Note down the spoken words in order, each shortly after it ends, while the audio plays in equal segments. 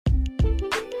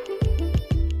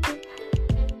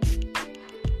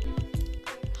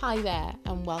Hi there,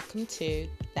 and welcome to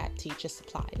That Teacher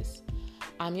Supplies.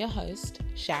 I'm your host,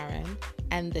 Sharon,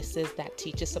 and this is That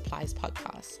Teacher Supplies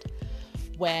podcast,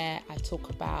 where I talk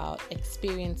about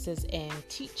experiences in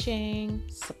teaching,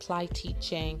 supply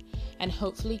teaching, and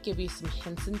hopefully give you some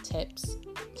hints and tips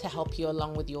to help you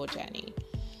along with your journey.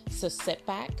 So sit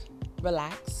back,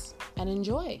 relax, and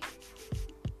enjoy.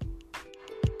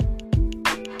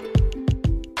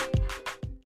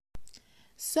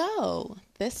 So,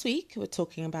 this week we're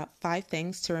talking about 5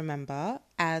 things to remember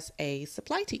as a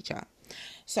supply teacher.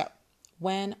 So,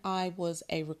 when I was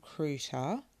a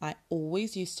recruiter, I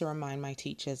always used to remind my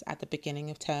teachers at the beginning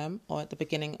of term or at the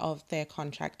beginning of their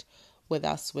contract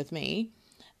with me,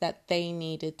 that they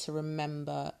needed to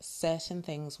remember certain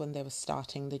things when they were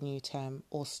starting the new term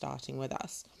or starting with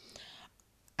us.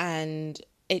 And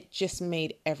it just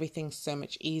made everything so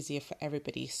much easier for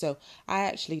everybody. So I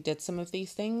actually did some of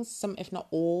these things, some if not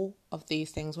all of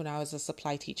these things when I was a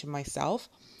supply teacher myself.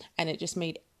 And it just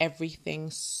made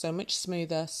everything so much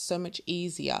smoother, so much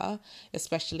easier,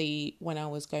 especially when I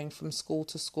was going from school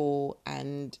to school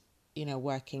and,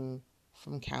 working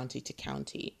from county to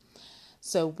county.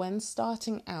 So when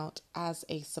starting out as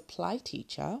a supply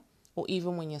teacher, or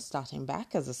even when you're starting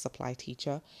back as a supply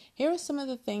teacher, here are some of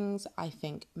the things I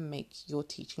think make your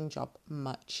teaching job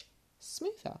much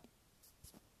smoother.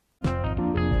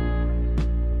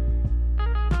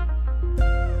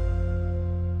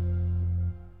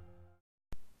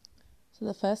 So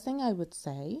the first thing I would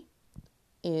say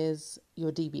is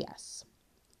your DBS.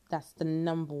 That's the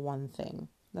number one thing.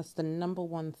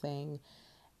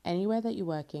 Anywhere that you're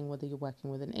working, whether you're working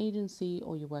with an agency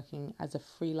or you're working as a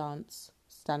freelance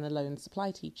standalone supply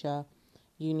teacher,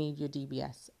 you need your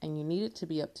DBS and you need it to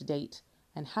be up to date.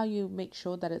 And how you make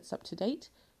sure that it's up to date,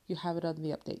 you have it on the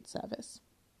update service.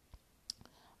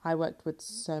 I worked with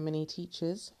so many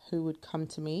teachers who would come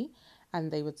to me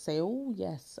and they would say, oh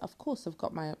yes, of course I've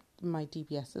got my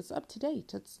DBS, it's up to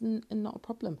date, it's not a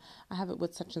problem. I have it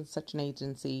with such and such an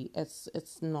agency, it's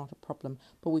not a problem,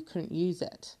 but we couldn't use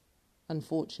it,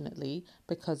 unfortunately,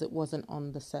 because it wasn't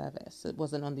on the service, it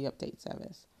wasn't on the update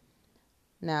service.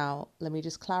 Now, let me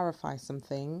just clarify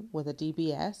something. With a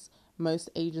DBS, most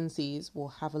agencies will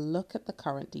have a look at the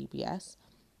current DBS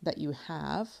that you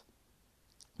have.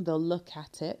 They'll look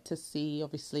at it to see,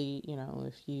 obviously,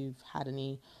 if you've had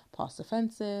any past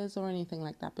offences or anything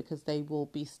like that, because they will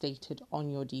be stated on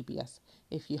your DBS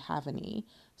if you have any.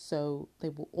 So they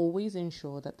will always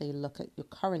ensure that they look at your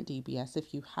current DBS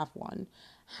if you have one.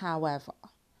 However,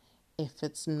 if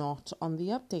it's not on the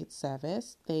update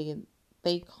service, they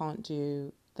can't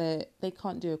do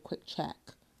a quick check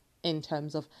in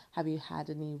terms of have you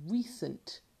had any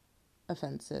recent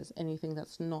offences, anything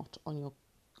that's not on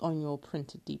your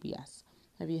printed DBS.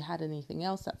 Have you had anything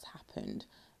else that's happened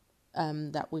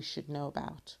that we should know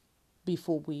about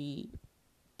before we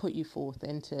put you forward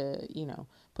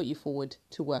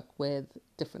to work with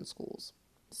different schools?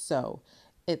 So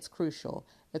it's crucial.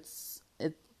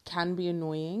 It can be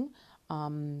annoying.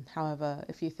 However,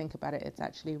 if you think about it, it's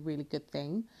actually a really good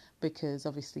thing because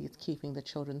obviously it's keeping the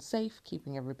children safe,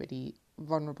 keeping everybody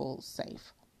vulnerable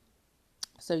safe.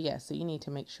 So you need to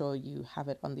make sure you have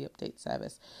it on the update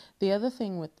service. The other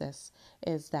thing with this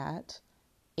is that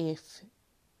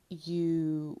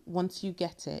once you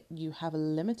get it, you have a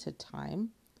limited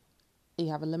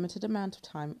amount of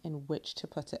time in which to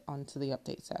put it onto the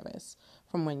update service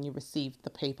from when you received the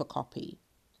paper copy.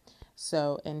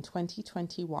 So in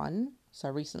 2021, so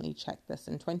I recently checked this,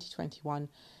 in 2021,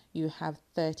 you have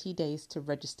 30 days to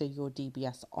register your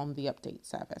DBS on the update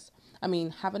service. I mean,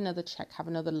 have another check, have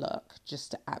another look,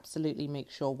 just to absolutely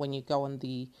make sure when you go on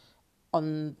the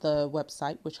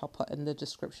website, which I'll put in the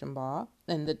description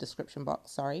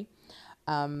box,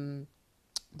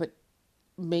 but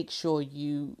make sure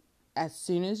as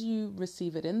soon as you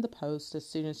receive it in the post, as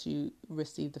soon as you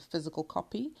receive the physical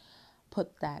copy,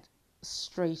 put that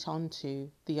straight onto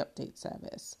the update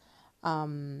service.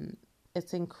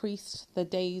 It's increased, the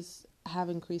days have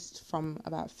increased from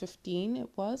about 15, it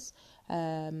was,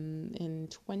 in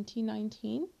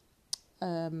 2019,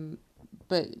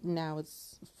 but now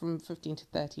it's from 15 to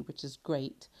 30, which is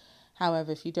great.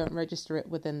 However, if you don't register it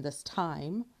within this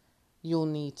time, you'll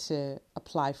need to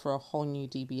apply for a whole new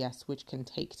DBS, which can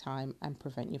take time and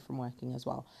prevent you from working as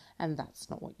well. And that's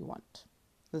not what you want.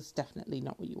 That's definitely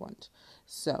not what you want.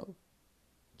 So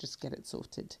just get it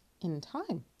sorted in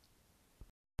time.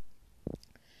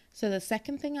 So the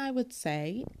second thing I would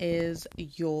say is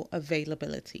your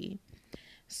availability.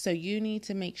 So you need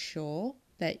to make sure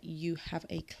that you have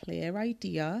a clear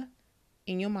idea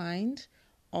in your mind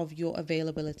of your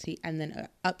availability and then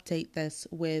update this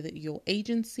with your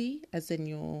agency, as in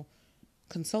your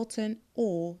consultant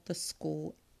or the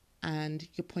school and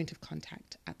your point of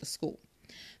contact at the school.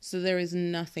 So there is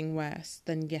nothing worse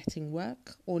than getting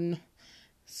work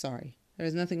there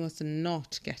is nothing worse than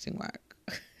not getting work.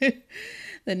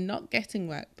 Than not getting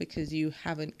work because you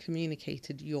haven't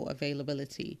communicated your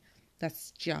availability.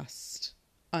 That's just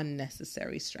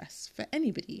unnecessary stress for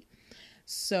anybody.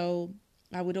 So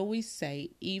I would always say,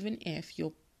 even if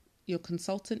your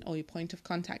consultant or your point of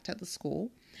contact at the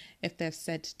school, if they've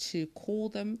said to call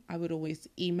them, I would always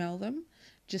email them,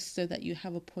 just so that you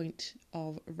have a point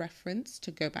of reference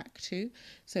to go back to.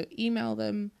 So email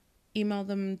them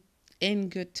in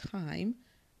good time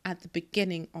at the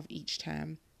beginning of each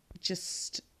term,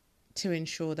 just to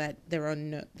ensure that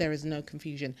there is no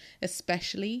confusion,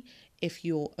 especially if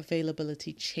your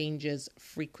availability changes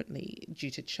frequently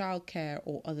due to childcare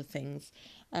or other things.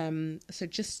 So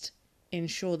just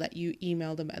ensure that you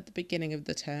email them at the beginning of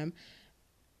the term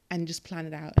and just plan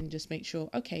it out and just make sure,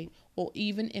 okay, or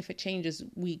even if it changes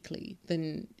weekly,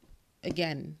 then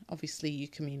again, obviously you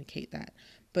communicate that.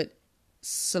 But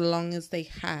so long as they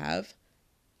have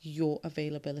your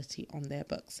availability on their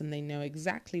books and they know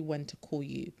exactly when to call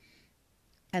you,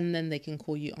 and then they can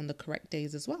call you on the correct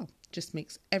days as well. Just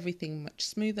makes everything much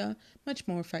smoother, much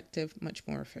more effective, much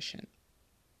more efficient.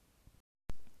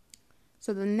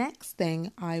 So the next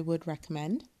thing I would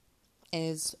recommend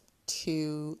is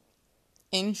to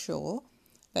ensure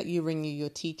that you renew your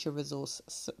teacher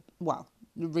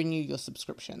renew your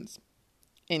subscriptions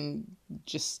in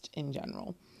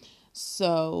general.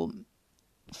 So,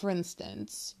 for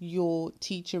instance, your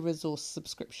teacher resource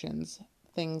subscriptions,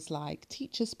 things like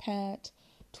Teacher's Pet,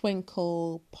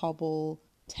 Twinkle, Pobble,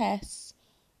 Tess,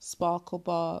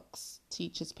 Sparklebox,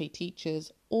 Teachers Pay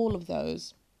Teachers, all of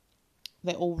those,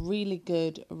 they're all really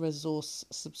good resource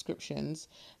subscriptions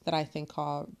that I think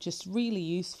are just really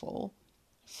useful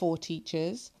for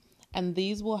teachers. And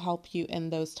these will help you in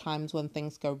those times when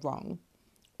things go wrong,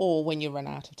 or when you run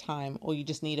out of time, or you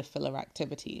just need a filler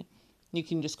activity. You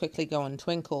can just quickly go on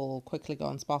Twinkle, quickly go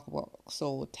on Sparklebox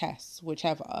or Tess,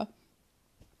 whichever.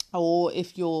 Or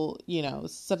if you're,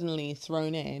 suddenly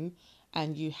thrown in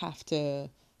and you have to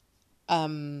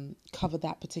cover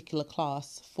that particular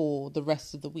class for the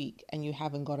rest of the week and you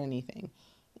haven't got anything,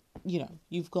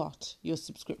 you've got your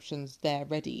subscriptions there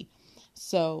ready.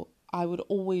 So I would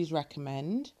always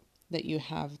recommend that you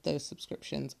have those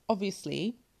subscriptions.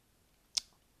 Obviously,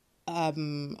 a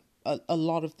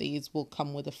lot of these will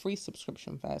come with a free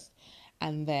subscription first,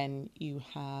 and then you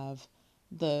have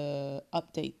the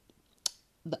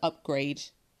upgrade,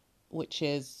 which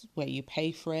is where you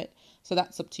pay for it. So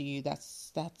that's up to you.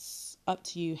 That's up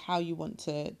to you how you want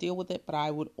to deal with it. But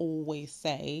I would always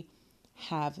say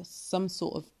have some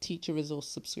sort of teacher resource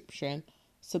subscription,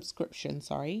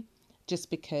 just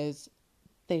because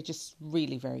they're just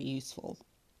really very useful.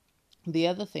 The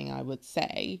other thing I would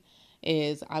say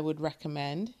is I would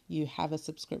recommend you have a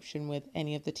subscription with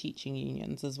any of the teaching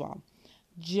unions as well,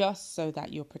 just so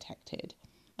that you're protected.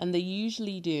 And they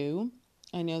usually do.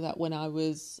 I know that when I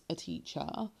was a teacher,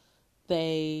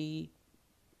 they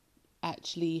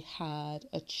actually had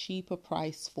a cheaper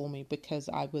price for me because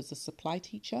I was a supply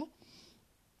teacher.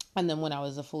 And then when I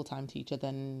was a full-time teacher,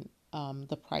 then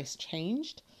the price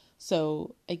changed.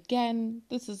 So again,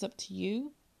 this is up to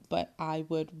you, but I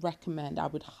would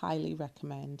highly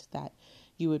recommend that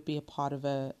you would be a part of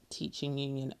a teaching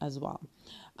union as well.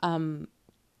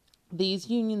 These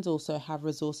unions also have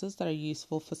resources that are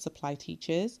useful for supply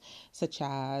teachers, such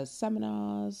as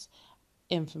seminars,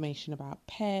 information about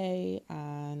pay,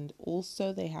 and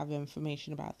also they have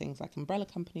information about things like umbrella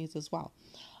companies as well.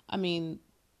 I mean,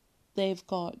 they've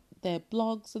got their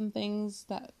blogs and things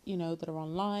that, that are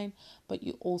online, but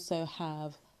you also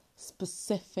have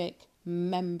specific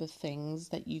member things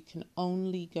that you can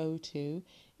only go to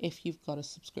if you've got a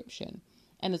subscription.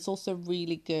 And it's also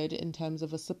really good in terms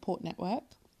of a support network.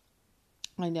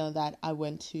 I know that I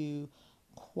went to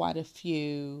quite a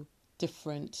few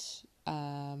different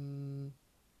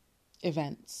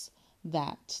events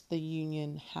that the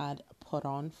union had put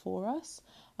on for us,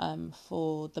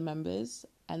 for the members.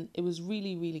 And it was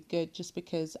really, really good just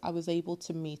because I was able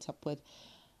to meet up with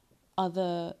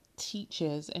other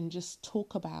teachers and just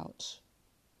talk about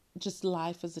just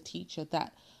life as a teacher.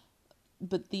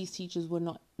 But these teachers were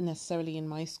not necessarily in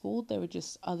my school. They were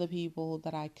just other people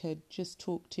that I could just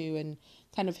talk to and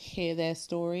kind of hear their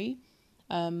story,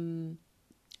 and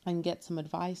get some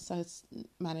advice. I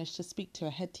managed to speak to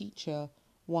a head teacher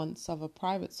once of a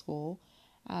private school,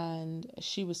 and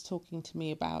she was talking to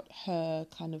me about her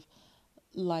kind of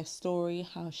life story,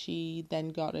 how she then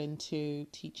got into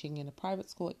teaching in a private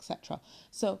school, etc.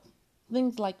 So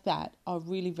things like that are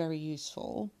really very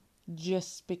useful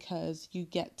just because you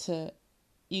get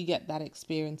that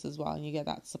experience as well, and you get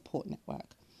that support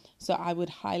network. So I would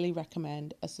highly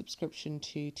recommend a subscription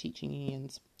to Teaching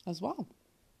Unions as well.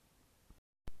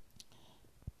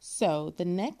 So the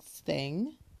next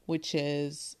thing, which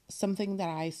is something that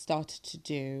I started to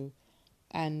do,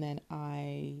 and then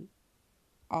I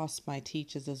asked my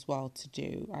teachers as well to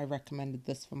do, I recommended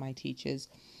this for my teachers,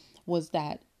 was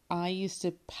that I used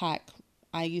to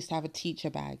have a teacher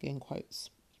bag, in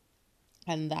quotes.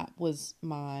 And that was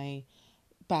my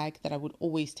bag that I would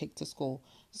always take to school.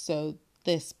 So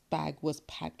this bag was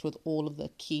packed with all of the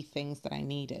key things that I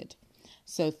needed.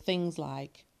 So things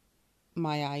like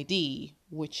my ID,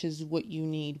 which is what you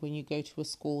need when you go to a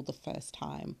school the first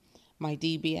time. My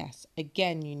DBS,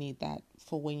 again, you need that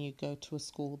for when you go to a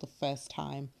school the first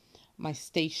time. My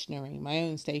stationery, my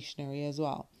own stationery as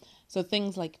well. So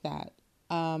things like that.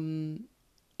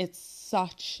 It's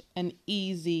such an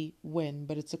easy win,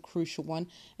 but it's a crucial one,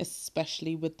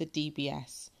 especially with the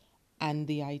DBS and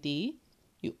the ID.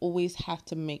 You always have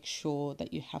to make sure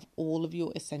that you have all of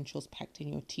your essentials packed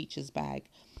in your teacher's bag.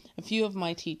 A few of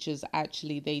my teachers,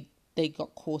 actually, they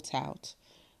got caught out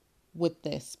with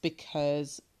this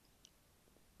because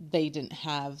they didn't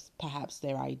have perhaps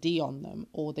their ID on them,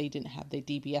 or they didn't have their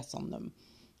DBS on them.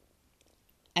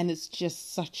 And it's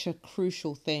just such a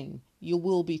crucial thing. You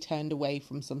will be turned away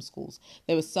from some schools.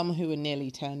 There were some who were nearly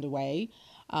turned away.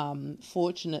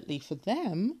 Fortunately for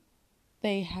them,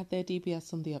 they had their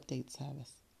DBS on the update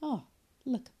service. Oh,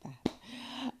 look at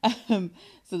that.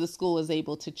 So the school was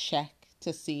able to check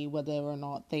to see whether or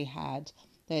not they had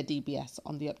their DBS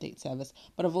on the update service.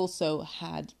 But I've also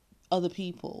had other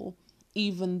people,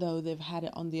 even though they've had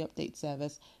it on the update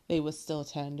service, they were still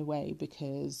turned away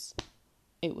because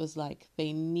it was like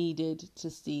they needed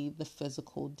to see the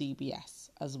physical DBS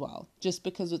as well. Just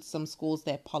because with some schools,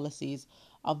 their policies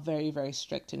are very, very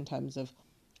strict in terms of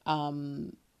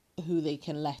who they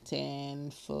can let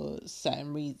in for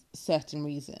certain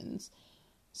reasons.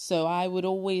 So I would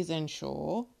always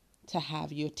ensure to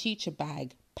have your teacher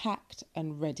bag packed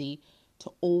and ready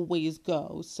to always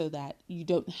go, so that you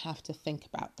don't have to think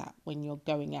about that when you're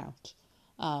going out,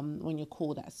 when you're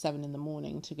called at 7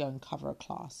 a.m. to go and cover a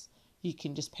class. You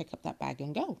can just pick up that bag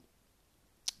and go.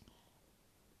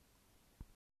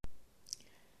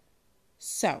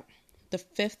 So, the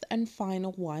fifth and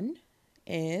final one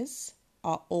is,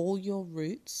 are all your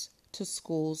routes to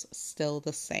schools still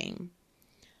the same?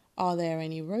 Are there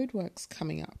any roadworks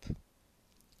coming up?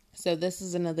 So this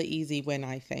is another easy win,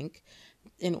 I think,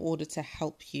 in order to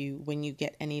help you when you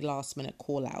get any last minute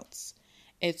call outs.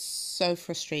 It's so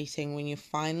frustrating when you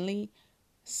finally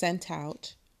sent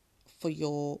out for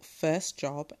your first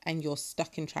job and you're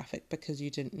stuck in traffic because you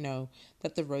didn't know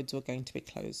that the roads were going to be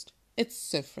closed. It's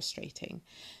so frustrating.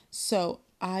 So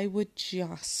I would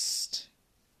just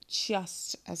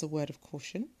as a word of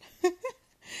caution,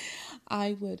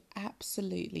 I would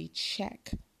absolutely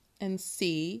check and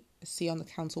see on the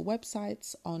council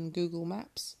websites, on Google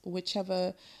Maps,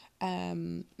 whichever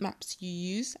maps you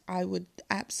use. I would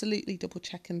absolutely double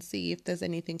check and see if there's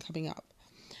anything coming up,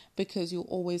 because you'll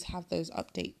always have those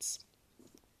updates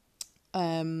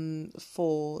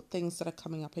for things that are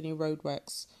coming up, any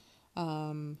roadworks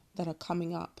that are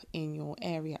coming up in your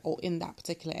area or in that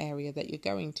particular area that you're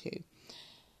going to.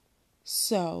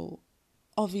 So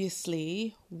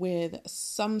obviously with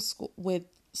some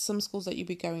schools that you'll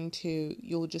be going to,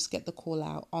 you'll just get the call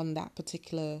out on that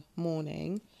particular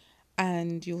morning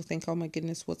and you'll think, oh my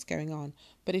goodness, what's going on?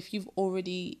 But if you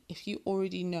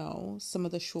already know some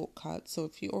of the shortcuts, so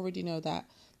if you already know that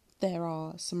there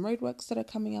are some roadworks that are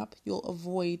coming up, you'll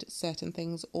avoid certain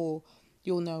things, or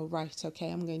you'll know, right,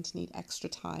 okay, I'm going to need extra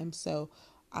time, so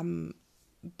I'm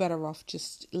better off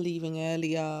just leaving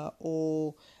earlier,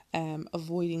 or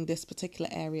avoiding this particular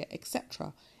area,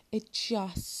 etc. It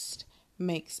just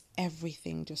makes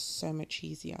everything just so much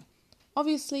easier.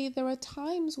 Obviously, there are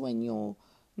times when you're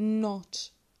not,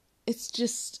 it's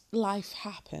just life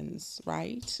happens,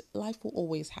 right? Life will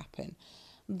always happen.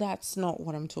 That's not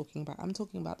what I'm talking about. I'm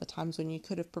talking about the times when you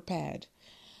could have prepared.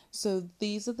 So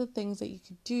these are the things that you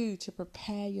could do to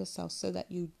prepare yourself so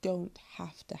that you don't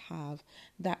have to have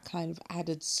that kind of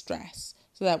added stress.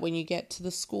 So that when you get to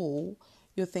the school,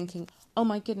 you're thinking, oh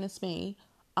my goodness me,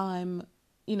 I'm,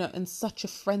 in such a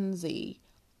frenzy.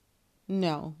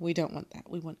 No, we don't want that.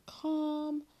 We want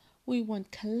calm. We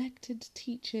want collected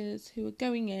teachers who are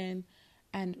going in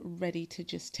and ready to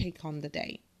just take on the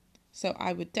day. So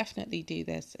I would definitely do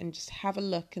this and just have a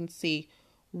look and see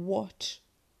what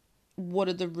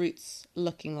are the routes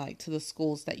looking like to the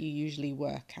schools that you usually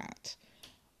work at,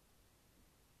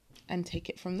 and take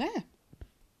it from there.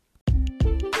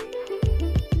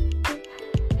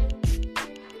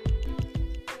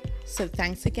 So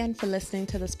thanks again for listening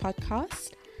to this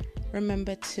podcast.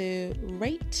 Remember to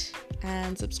rate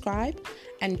and subscribe,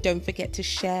 and don't forget to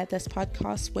share this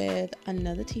podcast with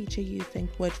another teacher you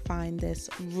think would find this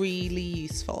really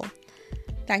useful.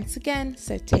 Thanks again.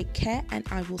 So take care, and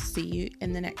I will see you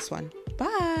in the next one.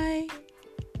 Bye.